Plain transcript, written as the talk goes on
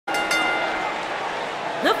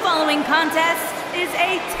The following contest is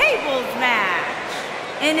a tables match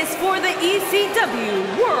and is for the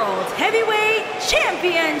ECW World Heavyweight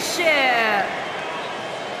Championship.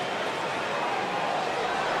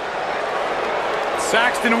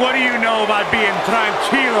 Saxton, what do you know about being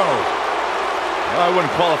tranquilo? Well, I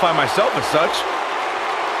wouldn't qualify myself as such.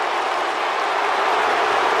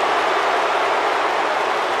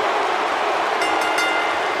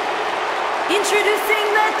 Introducing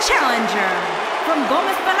the challenger from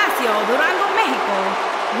Gómez Palacio, Durango, Mexico,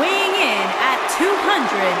 weighing in at 215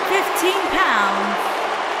 pounds,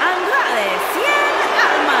 Andrade Cien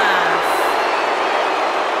Almas.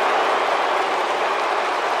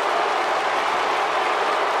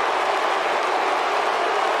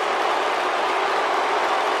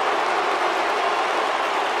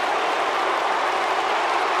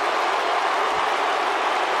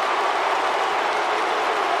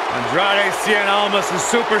 Andrade Cien Almas, a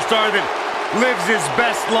superstar that lives his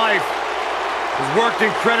best life, has worked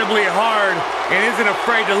incredibly hard and isn't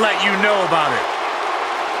afraid to let you know about it.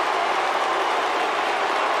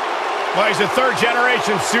 Well, he's a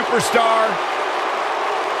third-generation superstar.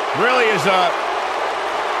 Really has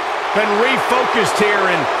been refocused here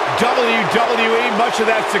in WWE. Much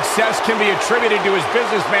of that success can be attributed to his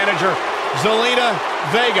business manager, Zelina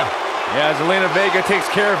Vega. Yeah, Zelina Vega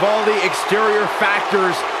takes care of all the exterior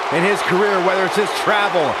factors in his career, whether it's his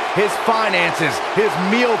travel, his finances, his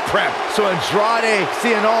meal prep. So Andrade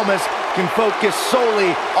Cien Almas can focus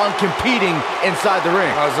solely on competing inside the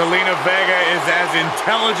ring. Zelina Vega is as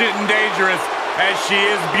intelligent and dangerous as she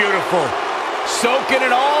is beautiful. Soaking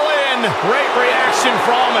it all in. Great reaction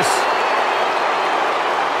from us.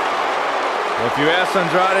 If you ask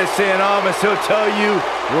Andrade Cien Almas, he'll tell you,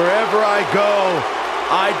 wherever I go,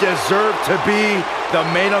 I deserve to be the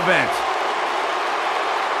main event.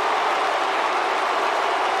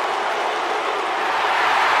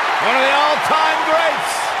 One of the all-time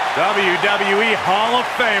greats. WWE Hall of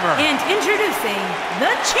Famer. And introducing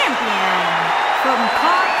the champion from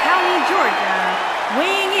Cobb County, Georgia,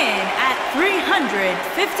 weighing in at 350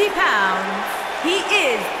 pounds. He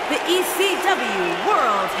is the ECW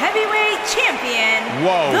World Heavyweight Champion.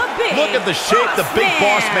 Whoa, look at the shape the Big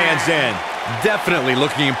Boss Man's in. Definitely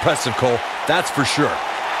looking impressive, Cole. That's for sure.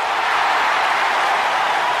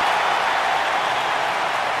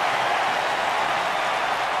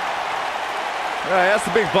 I asked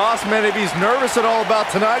the Big Boss Man if he's nervous at all about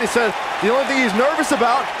tonight. He said the only thing he's nervous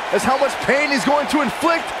about is how much pain he's going to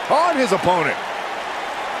inflict on his opponent.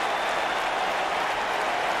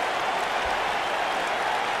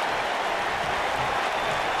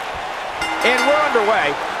 And we're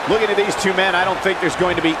underway. Looking at these two men, I don't think there's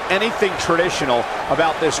going to be anything traditional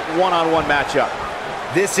about this one-on-one matchup.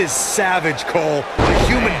 This is savage, Cole. The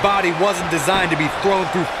human body wasn't designed to be thrown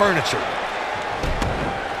through furniture.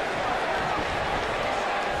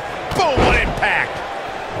 Boom, what impact!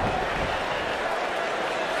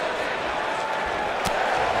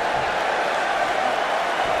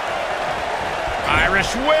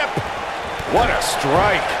 Irish whip! What a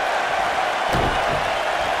strike!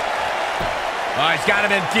 Oh, he's got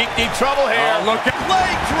him in deep, deep trouble here. Oh, look at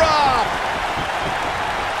leg drop!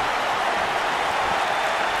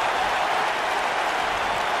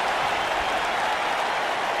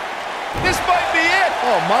 This might be it!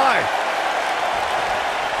 Oh, my!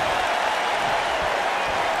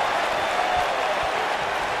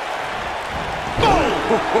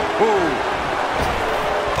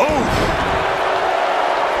 Oh!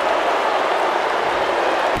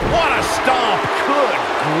 What a stomp! Good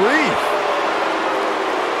grief!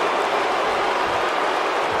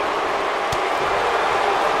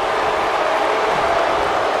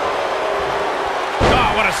 Oh,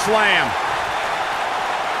 what a slam!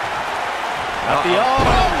 At the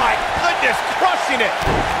oh my goodness, crushing it!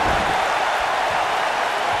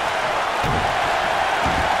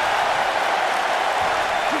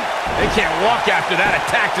 They can't walk after that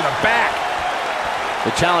attack to the back.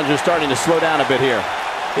 The challenger's starting to slow down a bit here.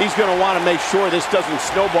 He's going to want to make sure this doesn't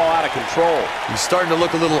snowball out of control. He's starting to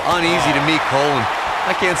look a little uneasy to me, Cole, and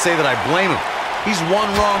I can't say that I blame him. He's one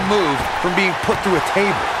wrong move from being put through a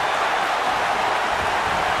table.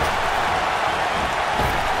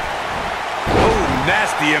 Oh,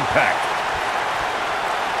 nasty impact.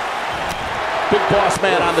 Big Boss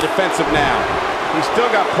Man on the defensive now. He's still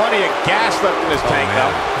got plenty of gas left in his tank,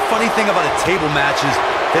 though. The funny thing about a table match is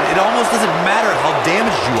that it almost doesn't matter how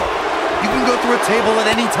damaged you are. You can go through a table at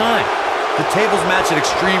any time. The tables match at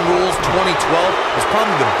Extreme Rules 2012 is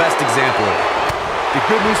probably the best example of it. The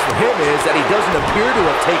good news for him is that he doesn't appear to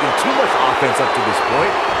have taken too much offense up to this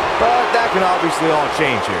point, but that can obviously all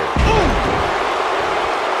change here. Ooh.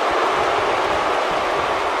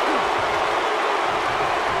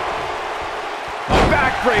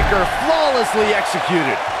 Neckbreaker flawlessly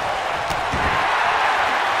executed.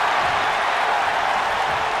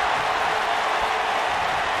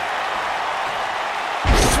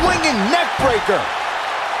 Swinging neckbreaker.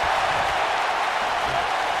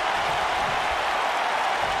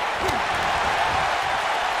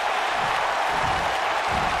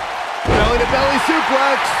 Belly-to-belly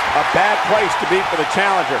suplex. A bad place to be for the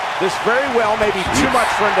challenger. This very well may be too much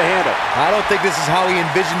for him to handle. I don't think this is how he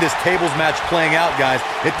envisioned this tables match playing out, guys.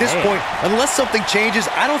 At this point, unless something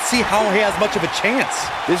changes, I don't see how he has much of a chance.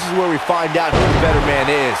 This is where we find out who the better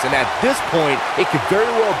man is. And at this point, it could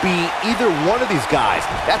very well be either one of these guys.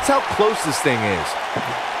 That's how close this thing is.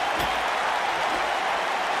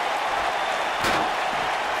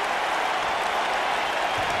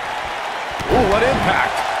 Ooh, what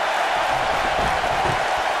impact.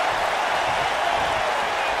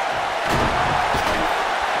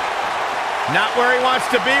 Not where he wants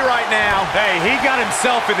to be right now. Hey, he got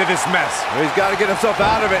himself into this mess. He's got to get himself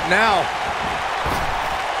out of it now.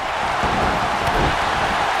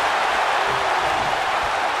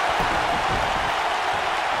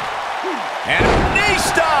 And a knee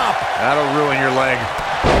stop. That'll ruin your leg.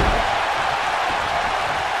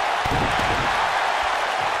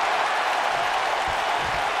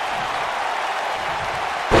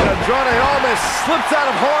 And Andrade almost slips out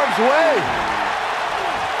of harm's way.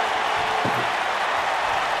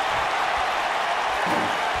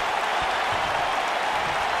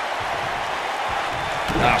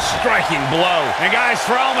 A striking blow. And guys,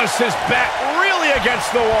 for Almas, his back really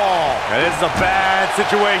against the wall. This is a bad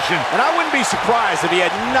situation. And I wouldn't be surprised if he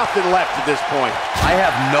had nothing left at this point. I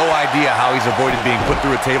have no idea how he's avoided being put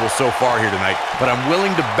through a table so far here tonight, but I'm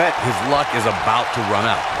willing to bet his luck is about to run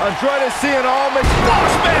out. Andrade seeing Almas.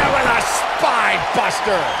 Bossman with a spine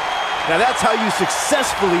buster. Now that's how you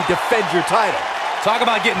successfully defend your title. Talk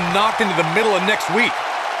about getting knocked into the middle of next week.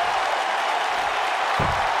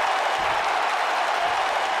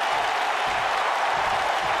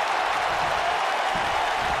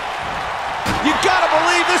 You gotta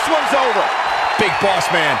believe this one's over. Big Boss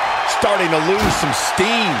Man starting to lose some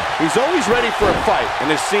steam. He's always ready for a fight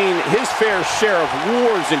and has seen his fair share of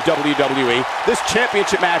wars in WWE. This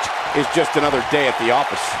championship match is just another day at the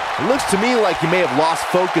office. It looks to me like he may have lost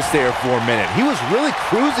focus there for a minute. He was really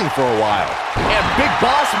cruising for a while. And Big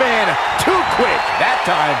Boss Man, too quick that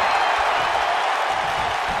time.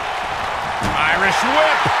 Irish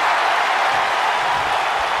whip.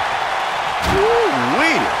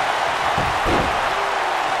 Woo-wee.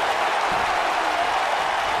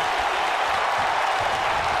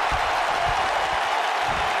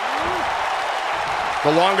 The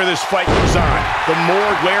longer this fight goes on, the more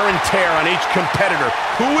wear and tear on each competitor.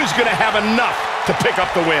 Who is going to have enough to pick up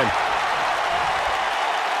the win?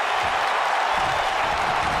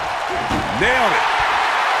 Nailed it.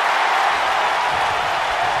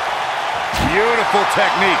 Beautiful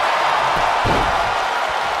technique.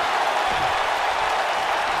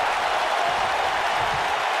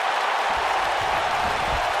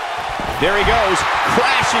 There he goes,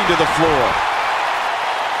 crashing to the floor.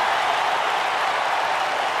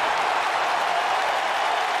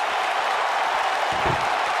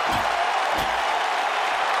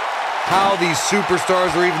 How these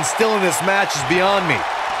superstars are even still in this match is beyond me,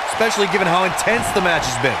 especially given how intense the match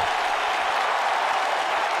has been.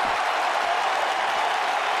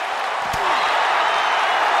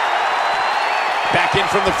 Back in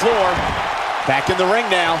from the floor. Back in the ring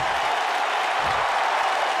now.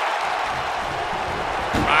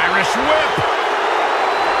 Irish whip.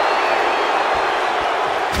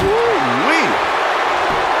 Woo-wee.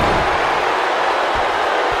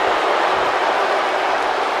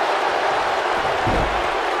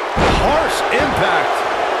 Harsh impact.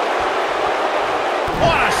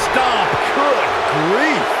 What a stomp. Good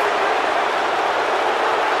grief.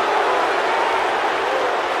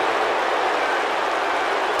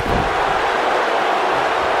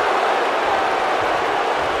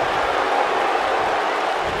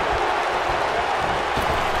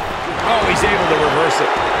 Oh, he's able to reverse it.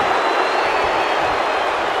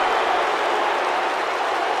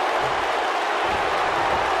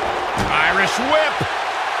 Irish whip.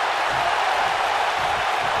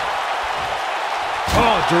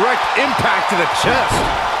 Oh, direct impact to the chest.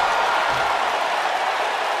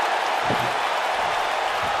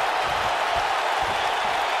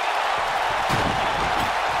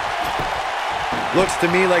 Looks to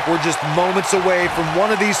me like we're just moments away from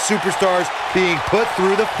one of these superstars being put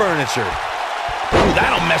through the furniture. Ooh,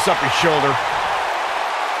 that'll mess up your shoulder.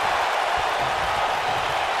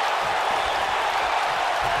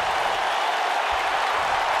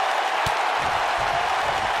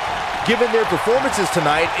 given their performances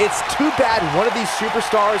tonight, it's too bad one of these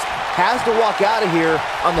superstars has to walk out of here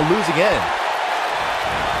on the losing end.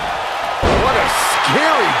 What a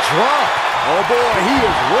scary drop. Oh boy, he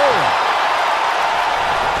is rolling.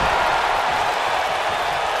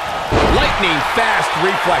 Lightning fast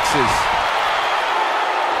reflexes.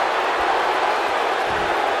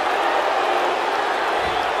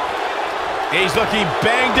 He's looking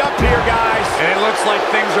banged up here, guys. And it looks like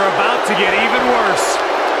things are about to get even worse.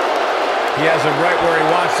 He has him right where he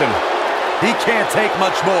wants him. He can't take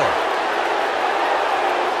much more.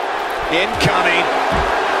 Incoming.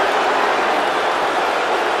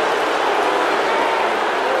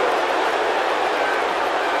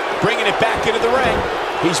 Bringing it back into the ring.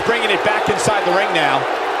 He's bringing it back inside the ring now.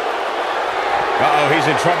 Uh-oh, he's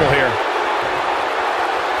in trouble here.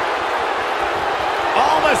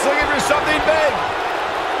 Almost looking for something big.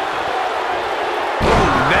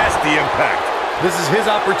 Ooh, nasty impact. This is his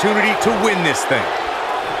opportunity to win this thing.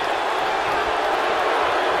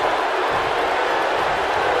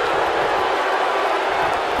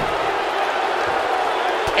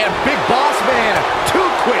 And Big Boss Man, too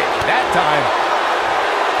quick that time.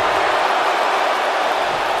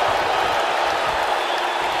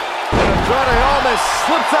 Andrade almost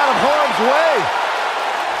slips out of harm's way.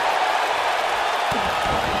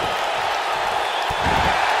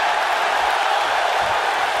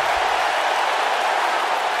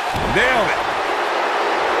 Nailed it.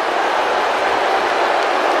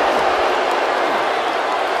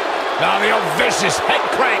 Now the old vicious head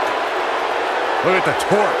crank. Look at the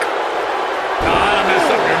torque. That'll mess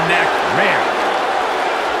up your neck, man.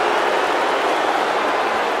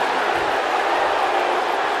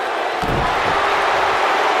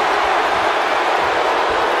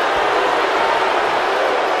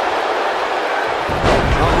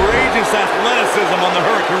 Outrageous athleticism on the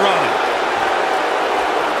Hurricanrana.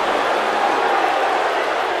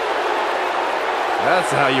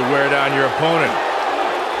 That's how you wear down your opponent.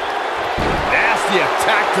 Nasty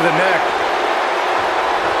attack to the neck.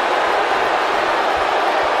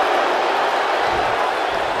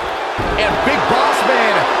 And Big Boss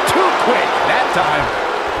Man, too quick that time.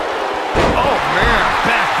 Oh, man,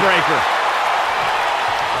 backbreaker.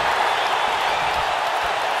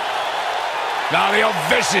 Now the old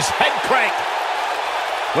vicious head crank.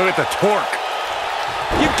 Look at the torque.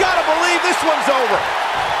 You've got to believe this one's over.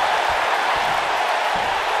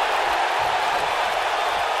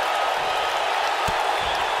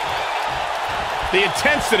 The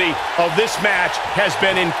intensity of this match has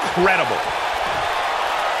been incredible.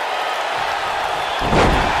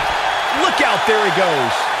 Look out, there he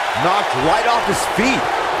goes. Knocked right off his feet.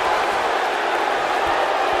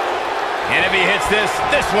 And if he hits this,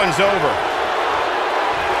 this one's over.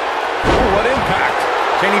 Oh, what impact.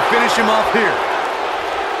 Can he finish him off here?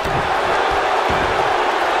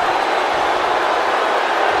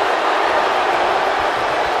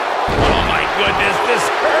 Oh my goodness, this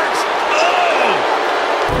hurts.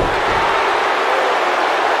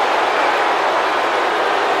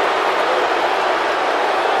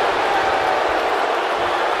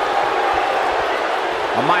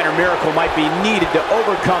 A minor miracle might be needed to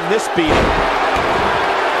overcome this beating.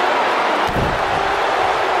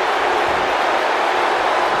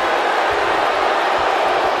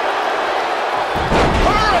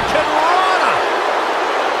 Hurricanrana!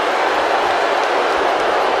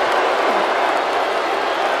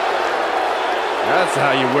 That's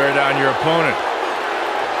how you wear down your opponent.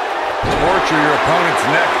 Torture your opponent's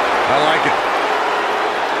neck. I like it.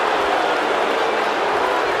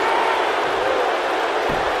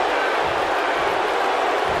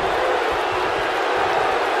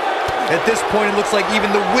 At this point, it looks like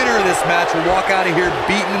even the winner of this match will walk out of here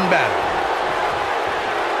beaten and battered.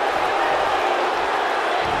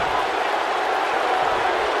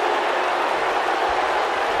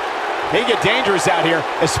 They get dangerous out here,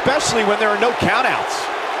 especially when there are no countouts.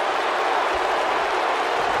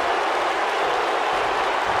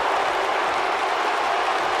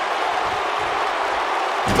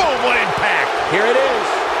 Boom, what impact! Here it is.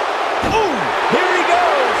 Ooh, here he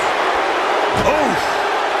goes. Ooh,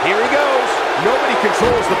 here he goes. Nobody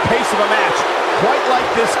controls the pace of a match quite like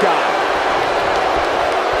this guy.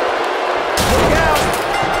 Look out.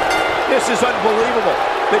 This is unbelievable.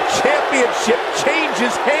 The championship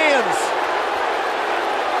changes hands.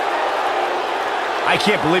 I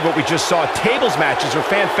can't believe what we just saw. Tables matches are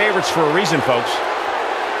fan favorites for a reason, folks.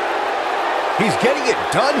 He's getting it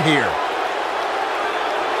done here.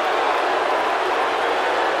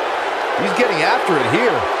 He's getting after it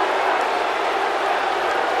here.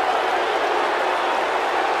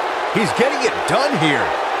 He's getting it done here.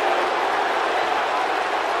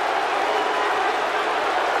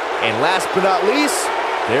 And last but not least,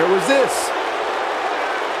 there was this.